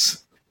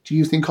announcements." Do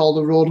you think all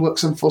the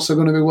roadworks and fuss are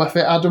going to be worth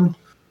it, Adam?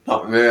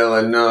 Not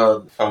really,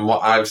 no. From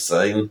what I've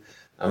seen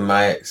and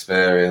my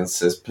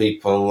experiences,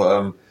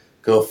 people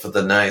go for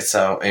the nights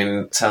out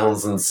in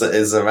towns and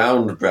cities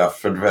around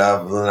Bradford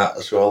rather than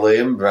actually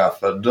in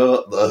Bradford,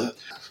 don't they?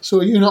 So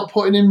are you not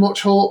putting in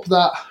much hope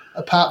that,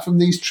 apart from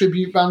these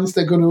tribute bands,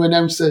 they're going to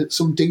announce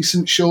some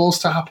decent shows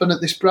to happen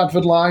at this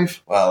Bradford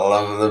Live?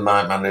 Well, they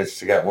might manage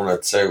to get one or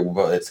two,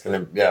 but it's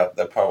going to,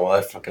 they're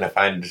probably going to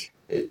find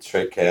it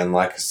tricky. And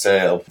like I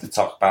say, if they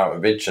talk about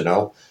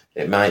original,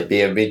 it might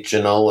be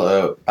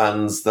original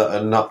bands that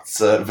are not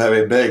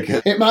very big.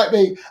 It might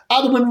be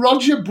Adam and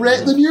Roger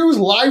Break the News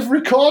live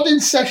recording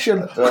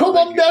session. Come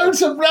on down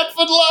to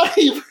Bradford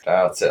Live.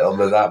 Doubt it'll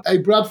be that. Hey,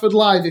 Bradford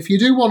Live, if you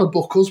do want to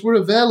book us, we're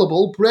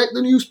available.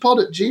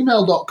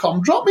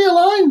 breakthenewspod@gmail.com. Drop me a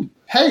line.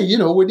 Hey,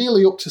 we're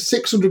nearly up to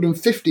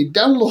 650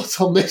 downloads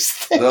on this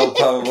thing. They'll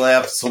probably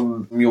have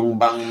some young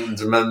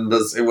band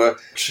members who are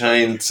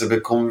trying to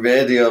become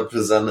radio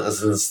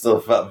presenters and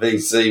stuff at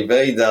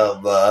VCV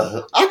down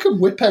there. I could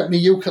whip out my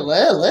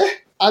ukulele.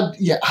 I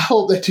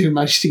hope they do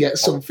manage to get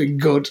something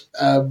good,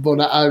 but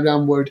I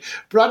am worried.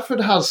 Bradford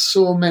has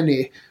so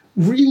many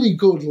really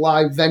good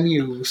live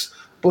venues,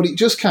 but it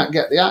just can't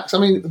get the acts. I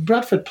mean,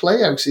 Bradford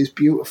Playhouse is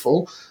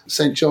beautiful,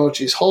 St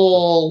George's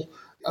Hall,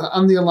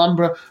 and the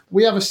Alhambra.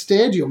 We have a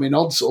stadium in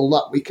Odsall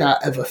that we can't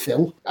ever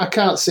fill. I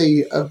can't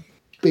see a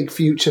big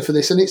future for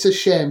this, and it's a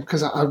shame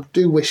because I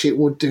do wish it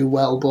would do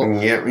well.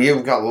 But yeah,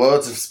 you've got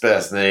loads of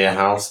space near your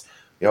house.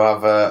 You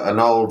have an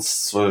old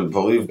swimming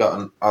pool, you've got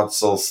an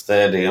Odsall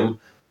stadium,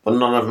 but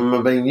none of them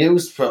are being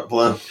used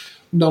properly.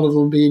 None of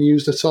them being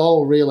used at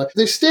all, really.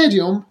 The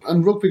stadium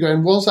and rugby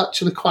ground was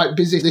actually quite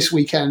busy this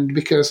weekend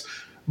because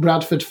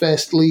Bradford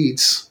faced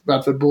Leeds,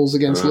 Bradford Bulls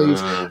against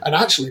Leeds, and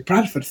actually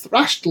Bradford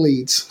thrashed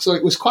Leeds, so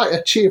it was quite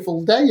a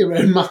cheerful day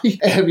around my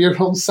area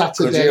on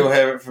Saturday. Could you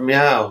hear it from your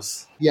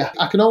house? Yeah,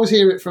 I can always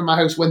hear it from my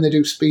house when they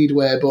do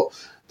Speedway, but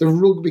the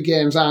rugby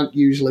games aren't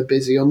usually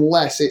busy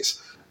unless it's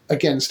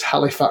against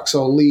Halifax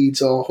or Leeds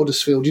or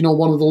Huddersfield,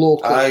 one of the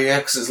local... Yeah,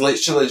 because it's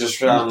literally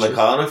just round the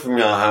corner from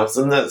your house,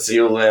 isn't it? So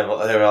you'll be able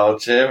to hear all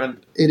cheering.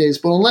 It is,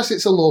 but unless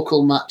it's a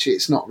local match,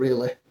 it's not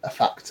really a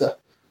factor.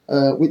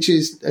 Which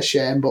is a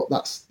shame, but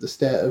that's the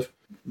state of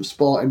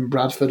sport in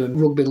Bradford and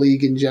rugby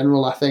league in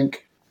general, I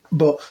think.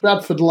 But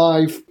Bradford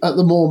Live at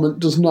the moment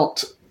does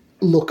not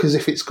look as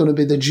if it's going to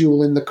be the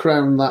jewel in the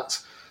crown that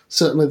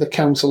certainly the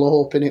council are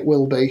hoping it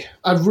will be.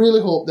 I really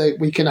hope that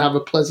we can have a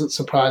pleasant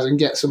surprise and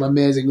get some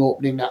amazing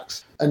opening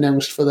acts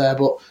announced for there.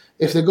 But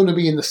if they're going to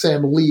be in the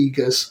same league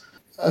as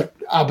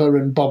ABBA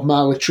and Bob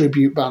Marley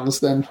tribute bands,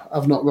 then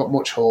I've not got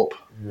much hope.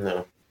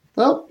 No.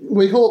 Well,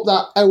 we hope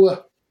that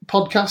our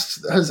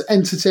podcast has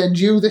entertained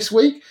you this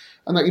week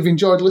and that you've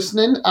enjoyed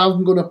listening.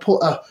 I'm going to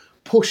put a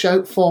push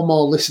out for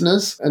more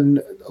listeners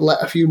and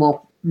let a few more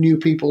new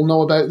people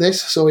know about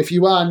this. So if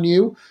you are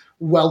new,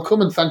 welcome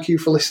and thank you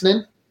for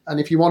listening. And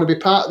if you want to be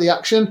part of the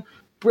action,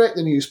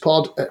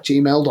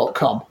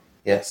 breakthenewspod@gmail.com.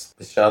 Yes,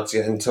 be sure to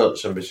get in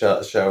touch and be sure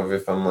to share with your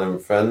family and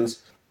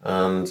friends.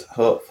 And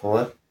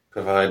hopefully,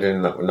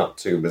 providing that we're not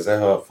too busy,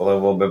 hopefully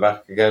we'll be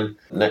back again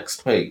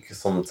next week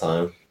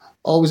sometime.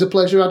 Always a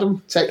pleasure,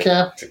 Adam. Take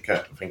care. Take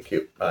care. Thank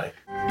you. Bye.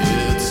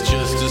 It's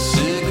just a